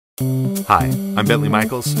Hi, I'm Bentley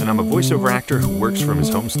Michaels, and I'm a voiceover actor who works from his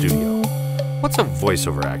home studio. What's a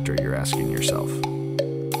voiceover actor, you're asking yourself?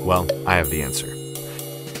 Well, I have the answer.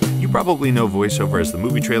 You probably know voiceover as the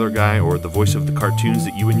movie trailer guy or the voice of the cartoons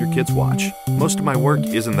that you and your kids watch. Most of my work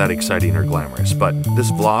isn't that exciting or glamorous, but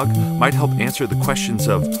this vlog might help answer the questions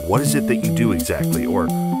of what is it that you do exactly, or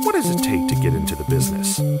what does it take to get into the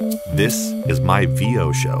business? This is my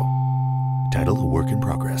VO show. Title: A Work in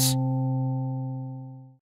Progress.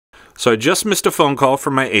 So I just missed a phone call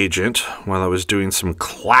from my agent while I was doing some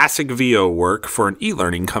classic VO work for an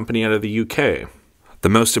e-learning company out of the UK. The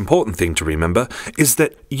most important thing to remember is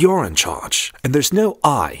that you're in charge, and there's no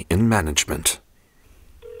I in management.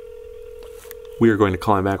 We are going to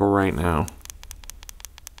call him back right now.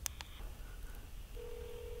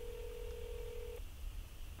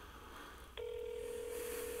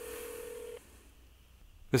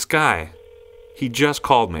 This guy, he just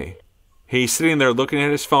called me. He's sitting there looking at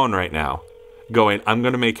his phone right now, going, I'm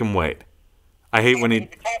going to make him wait. I hate when he... Is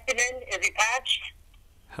he patched?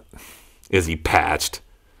 Is he patched?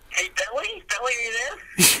 Hey, Bentley? Bentley, are you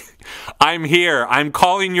there? I'm here. I'm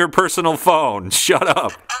calling your personal phone. Shut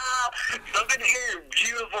up. Something to hear your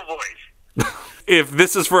beautiful voice. If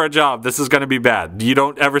this is for a job, this is going to be bad. You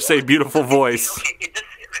don't ever say beautiful voice. Okay,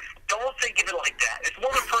 don't think of it like that. It's more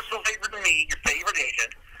of a personal favor to me, your favorite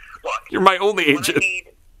agent. Look, You're my only agent.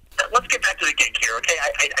 Let's get back to the gig here, okay?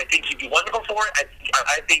 I think you'd be wonderful for it.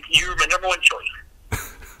 I think you're my number one choice.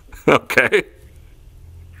 Okay.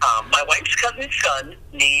 My wife's cousin's son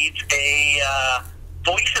needs a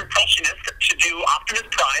voice impressionist to do Optimus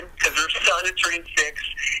Prime because her son is turning 6.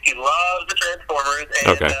 He loves the Transformers,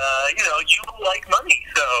 and okay. You like money,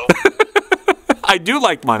 so I do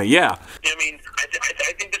like money. Yeah. I mean, I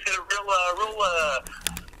think this is a real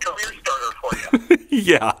career starter for you.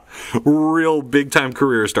 Yeah, real big time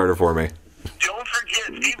career starter for me. Don't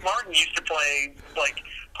forget, Steve Martin used to play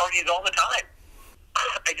parties all the time.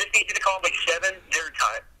 I just need you to call them 7 their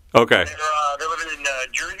time. Okay. They're living in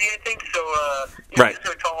Jersey, I think. So right. Just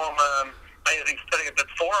gonna call them. I think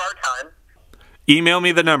it's 4 our time. Email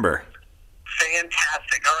me the number.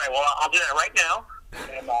 Fantastic. All right. Well, I'll do that right now.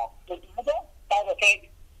 And okay.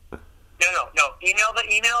 No. Email the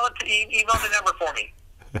number for me.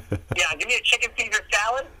 Yeah. Give me a chicken Caesar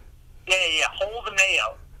salad. Yeah. Hold the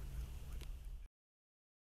mayo.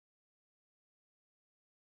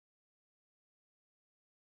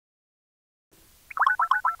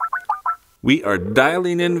 We are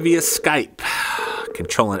dialing in via Skype,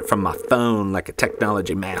 controlling it from my phone like a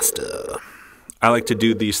technology master. I like to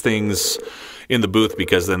do these things in the booth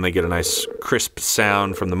because then they get a nice crisp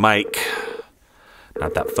sound from the mic,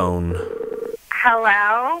 not that phone.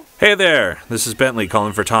 Hello? Hey there, this is Bentley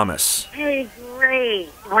calling for Thomas. Hey, great.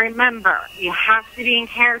 Remember, you have to be in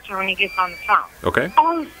character when he gets on the phone. Okay.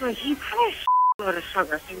 Also, he's had a load of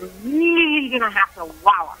sugar, so you're really going to have to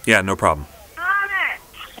wow him. Yeah, no problem. Thomas!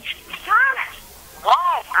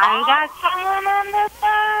 What? I got someone on the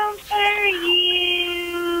phone for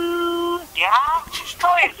you. Yeah? Who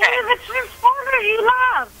is It's one of the Transformers you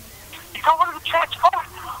love. You got one of the Transformers?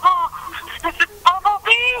 Oh, is it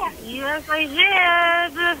Bumblebee? Yes, I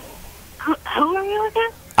did. Who are you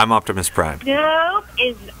again? I'm Optimus Prime. Nope,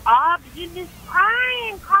 it's Optimus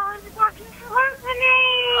Prime calling to talk to you for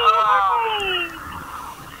me.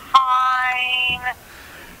 Fine.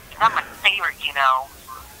 Not my favorite, you know.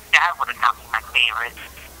 That would have not been my favorite.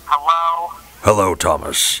 Hello? Hello,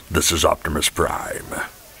 Thomas. This is Optimus Prime.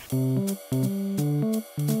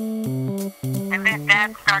 And then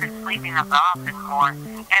Dad started sleeping at the office more.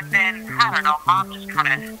 And then, I don't know, Mom just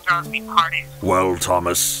kind of throws me parties. Well,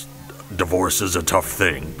 Thomas, divorce is a tough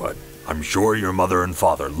thing, but I'm sure your mother and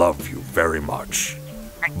father love you very much.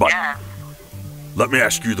 I But guess. let me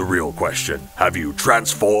ask you the real question. Have you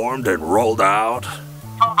transformed and rolled out?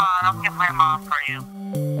 Hold on, I'll get my mom for you.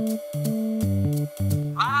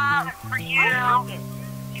 Mom, it's for you.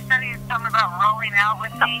 You said he was something about rolling out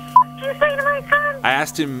with me. What did you say to my son? I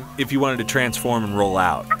asked him if he wanted to transform and roll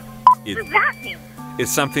out. What does that mean?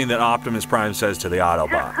 It's something that Optimus Prime says to the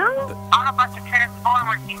Autobot. Who? Autobots are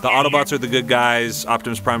Transformers. You The idiot. Autobots are the good guys.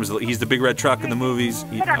 Optimus Prime he's the big red truck in the movies.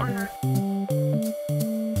 Whatever.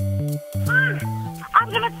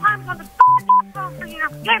 Optimus Prime's on the phone for you.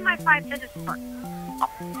 Get my 5 minutes first.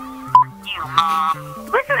 You, Mom.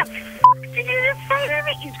 What the f*** did you just say to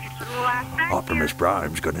me? You get to the last time. Optimus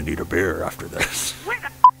Prime's gonna need a beer after this. Where the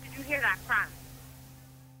f*** did you hear that from?